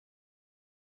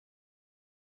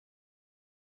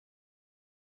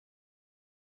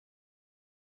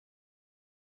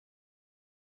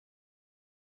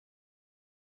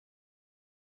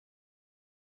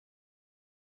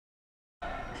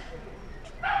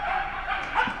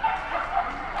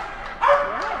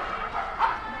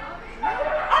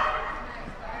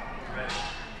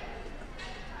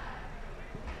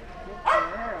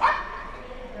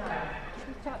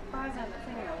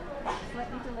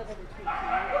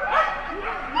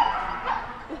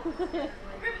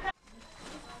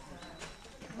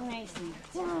Nicely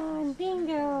done.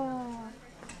 Bingo.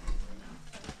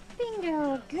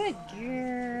 Bingo. Good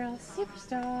girl.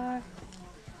 Superstar.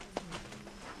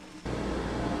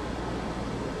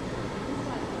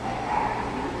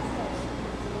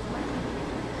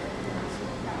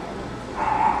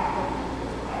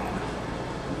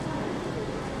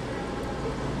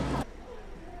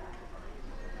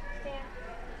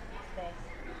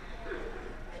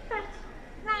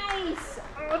 Nice.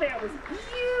 Oh, that was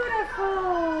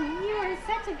beautiful. You are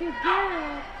such a good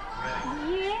girl.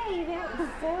 Yay, that was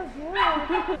so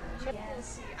good.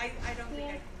 Yes. I don't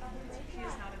think she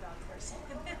is not a dog person.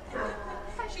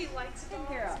 She likes dogs,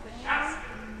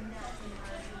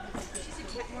 but she's a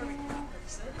cat, more of a cat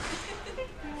person.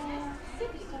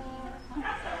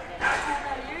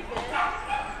 You're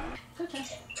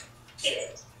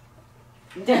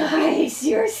good. Nice,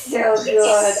 you're so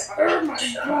good. Oh my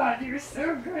God, you're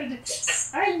so good.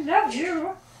 I love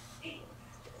you.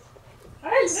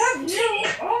 I love you.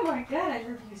 Oh my God, I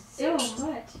love you so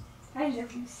much. I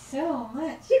love you so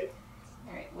much.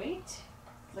 All right, wait.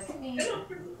 Look at me.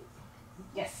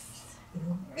 Yes. There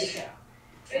we go.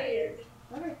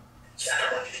 All right.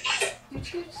 Scooch,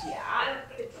 scooch. Yeah.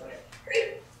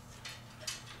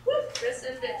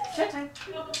 Showtime.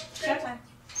 Showtime.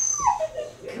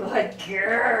 Good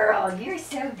girl. You're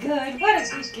so good. What a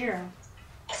good girl.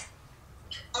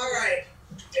 All right.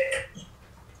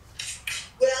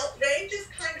 Well, rain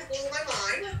just kind of blew my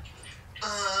mind.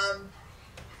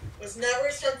 Was never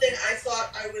something I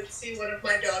thought I would see one of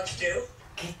my dogs do.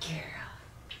 Good girl.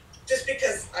 Just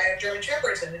because I have German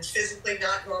Shepherds and it's physically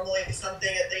not normally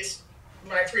something at least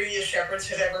my previous Shepherds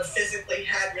have ever physically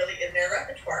had really in their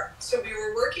repertoire. So we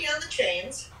were working on the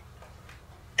chains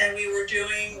and we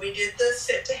did the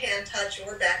sit to hand touch and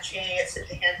we're back chaining it, sit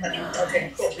to hand touch. Nice.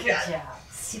 Okay, cool, we got it.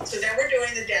 Super. So then we're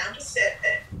doing the down to sit.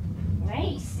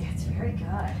 Nice, that's very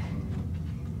good.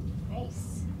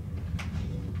 Nice.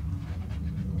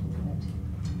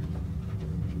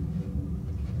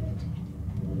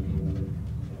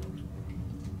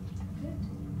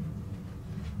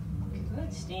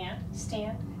 Good. Stand,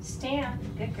 stand, stand.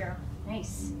 Good girl.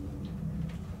 Nice.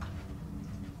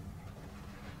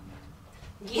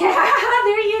 Yeah,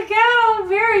 there you go.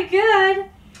 Very good.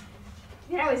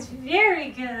 That was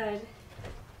very good.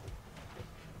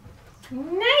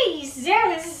 Nice. That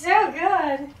was so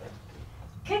good.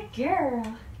 Good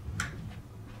girl.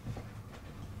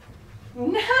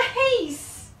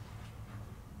 Nice.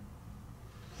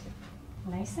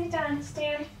 Nicely done,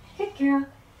 Stan. Good girl.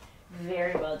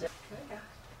 Very well done.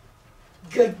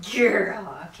 Good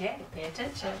girl. Okay, pay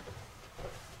attention.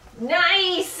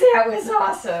 Nice. That was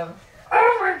awesome.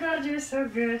 Oh my God, you're so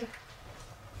good.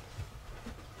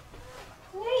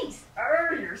 Nice.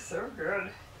 Oh, you're so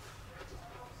good.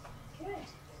 Good.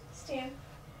 Stand.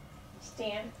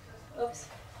 Stand. Oops.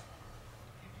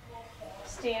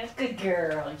 Stand. Good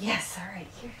girl. Yes, all right.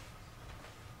 Here.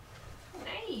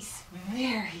 Nice.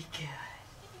 Very good.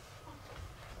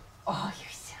 Oh,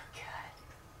 you're so good.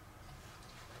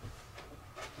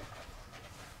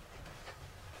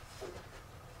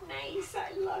 Nice.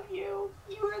 I love you.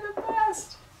 You are the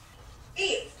best.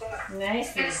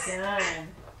 Nicely done.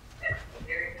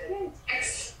 Good.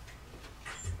 Nice.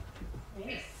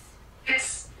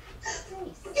 Nice.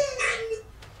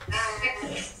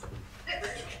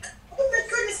 Oh my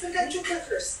goodness, we got two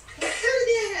clippers. How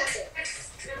did that happen?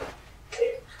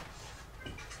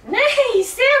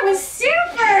 Nice! That was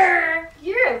super!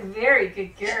 You're a very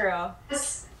good girl.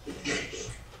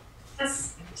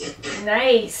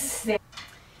 Nice.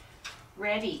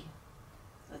 Ready.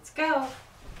 Let's go.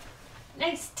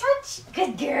 Nice touch.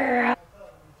 Good girl.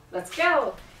 Let's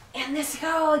go. And let's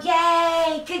go.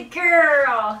 Yay! Good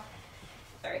girl.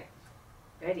 Sorry.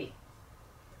 Ready.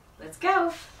 Let's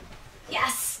go.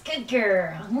 Yes! Good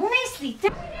girl. Nicely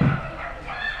done.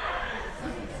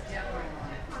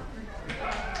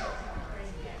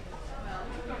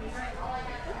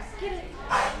 Get it.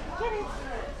 Get it.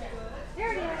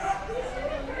 There it is.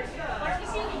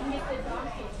 Nice.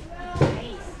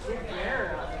 Good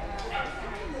girl.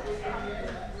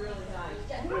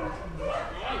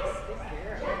 Nice. Good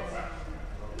girl.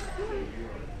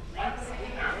 Nice.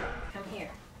 Come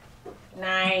here.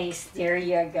 Nice. There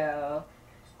you go.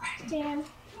 Stand.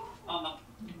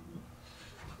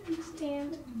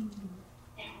 Stand.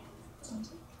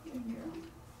 Good girl.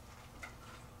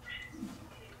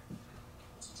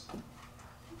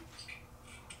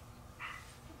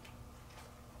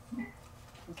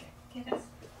 Okay, get us.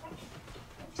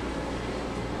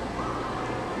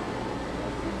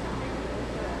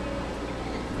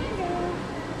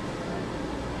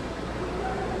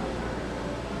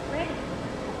 Ready?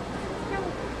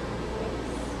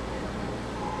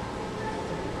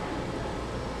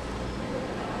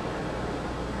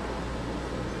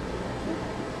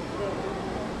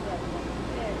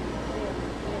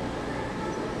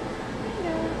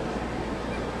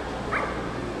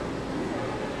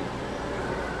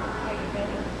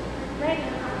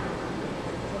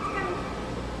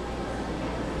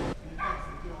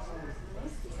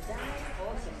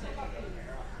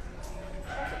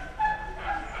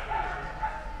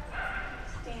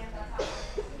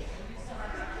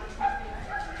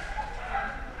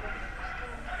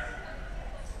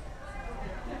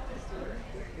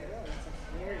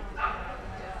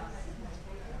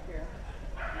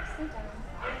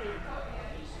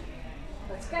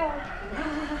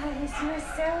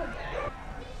 so good.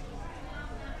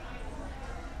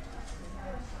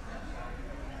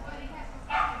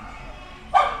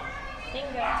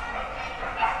 Bingo.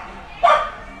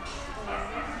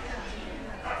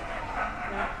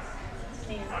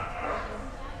 Stand.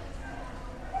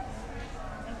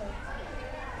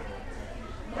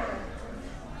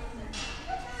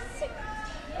 Sit.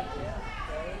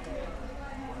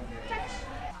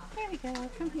 There we go.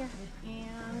 Come here.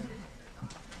 And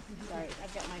sorry,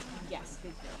 I've got my yes.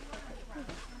 Good girl.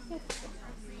 Yes.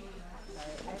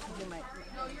 Sorry, I have to do my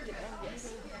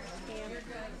yes. And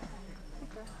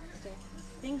stay.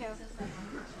 Bingo.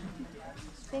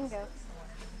 Bingo.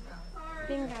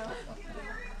 Bingo.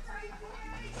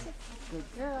 Sit. Good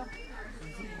girl.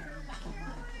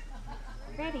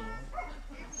 Ready.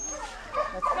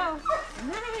 Let's go.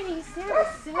 Nice. That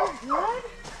was so good.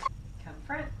 Come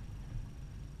front.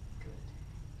 Good.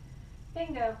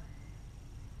 Bingo.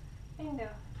 Bingo.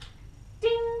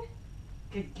 Ding.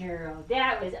 Good girl.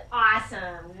 That was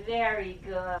awesome. Very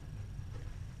good.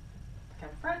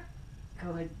 Come front.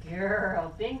 Good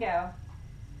girl. Bingo.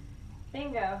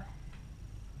 Bingo.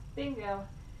 Bingo.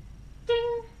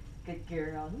 Ding. Good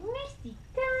girl. Nicely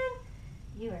done.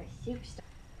 You are a superstar.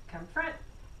 Come front.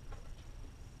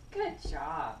 Good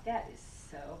job. That is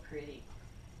so pretty.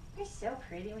 You're so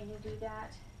pretty when you do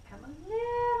that. Come a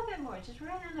little bit more. Just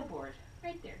right on the board.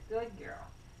 Right there. Good girl.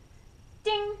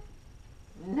 Ding.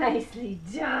 Nicely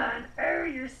done. Oh,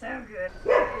 you're so good.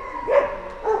 Front.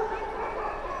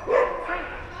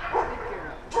 Good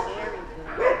girl. Very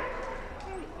good.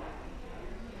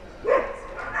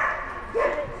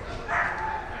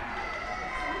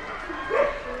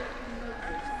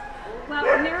 Well,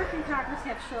 American cockers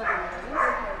have shorter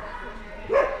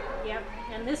noses. Yep,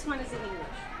 and this one is in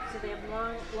English, so they have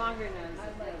longer noses.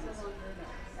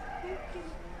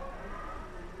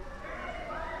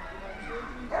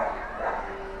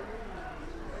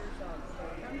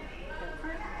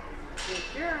 Good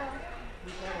girl.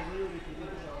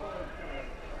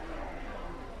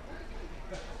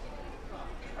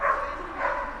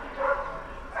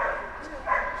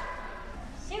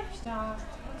 Superstar.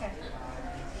 Okay.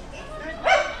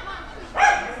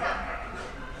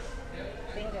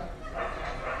 Bingo.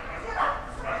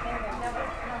 Bingo.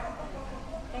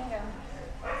 Bingo.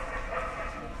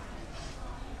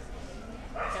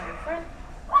 Down front.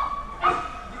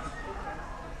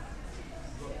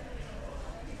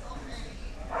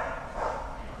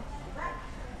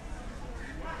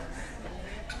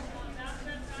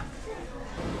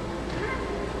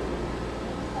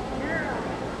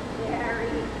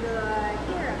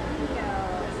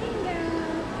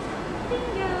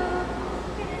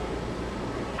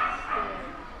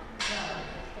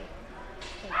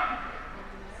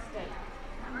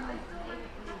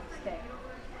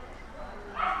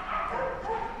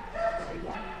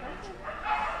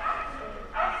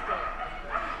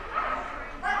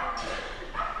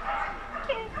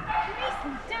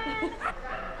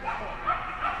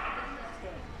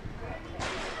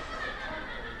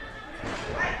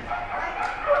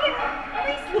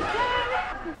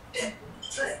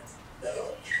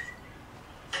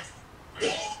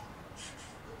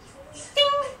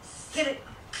 Get it.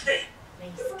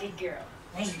 Nice, good girl.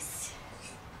 Nice.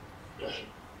 Ding!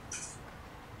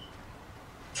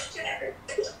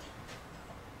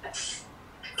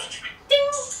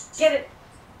 Get it.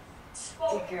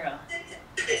 Good girl.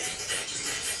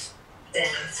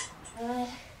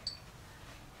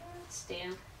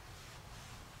 Stand.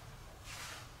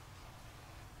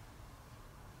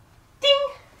 Ding!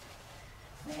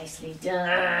 Nicely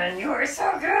done. You are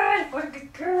so good. What a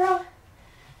good girl.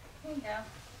 There you go.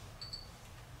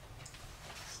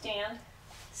 Stand.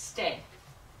 Stay.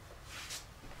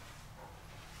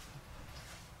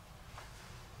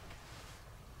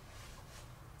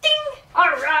 Ding! All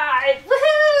right.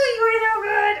 Woohoo! You are so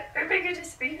good. Oh my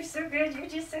goodness. You're so good. You're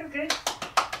just so good.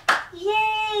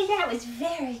 Yay! That was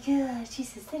very good. She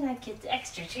says then I'd get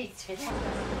extra treats for that.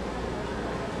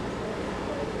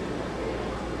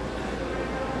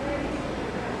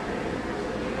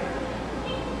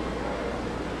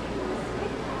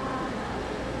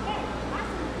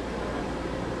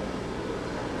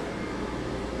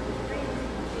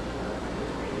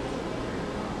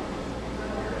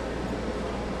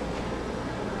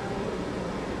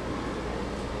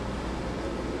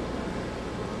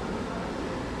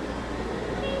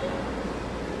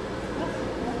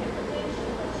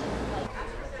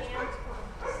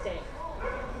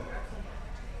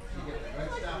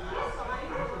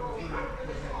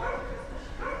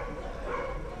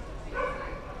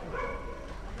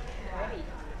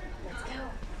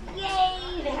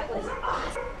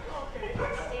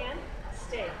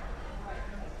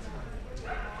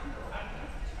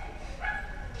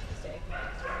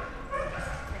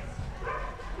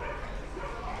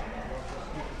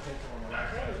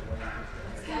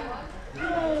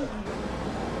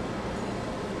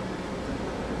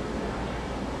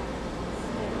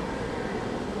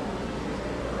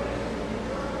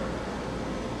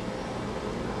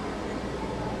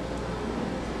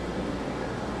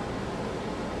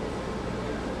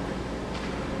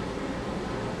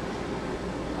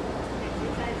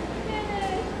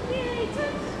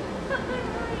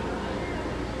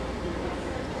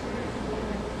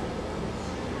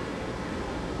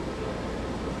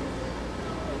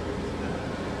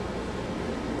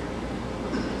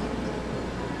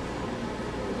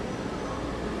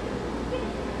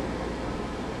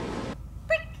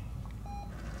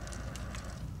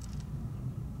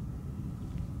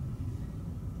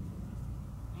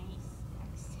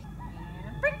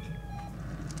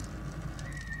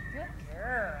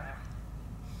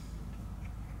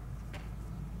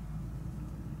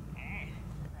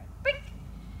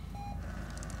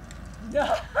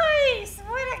 Nice!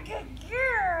 What a good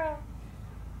girl!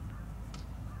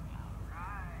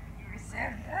 You're so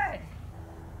good.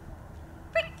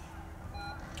 Quick.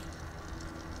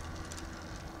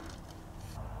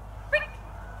 Quick.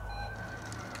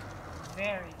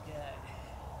 Very good.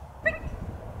 Quick.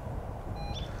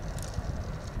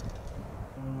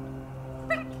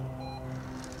 Quick.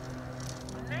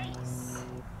 Nice.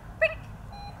 Quick.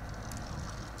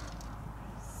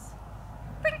 Nice.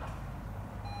 Quick.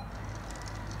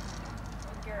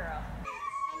 Good girl.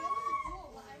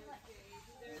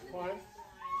 One.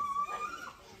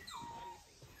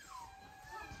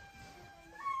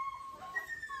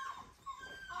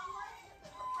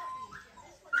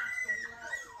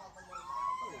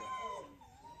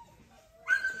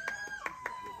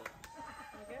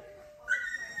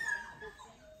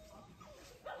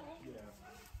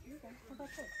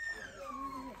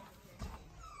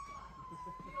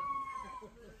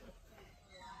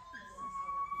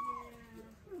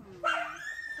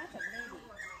 That's a baby.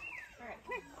 Alright,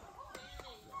 come here.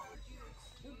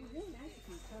 It would be really nice if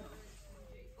you cuddle.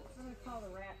 I'm going to call the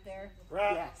rat there.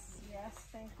 Rat. Yes. Yes,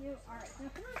 thank you. Alright, now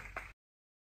come on.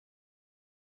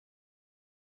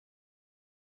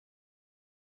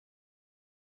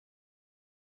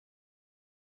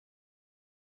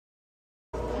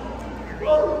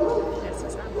 This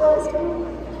is our last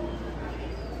one.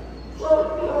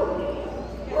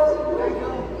 Yes, there you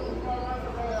go.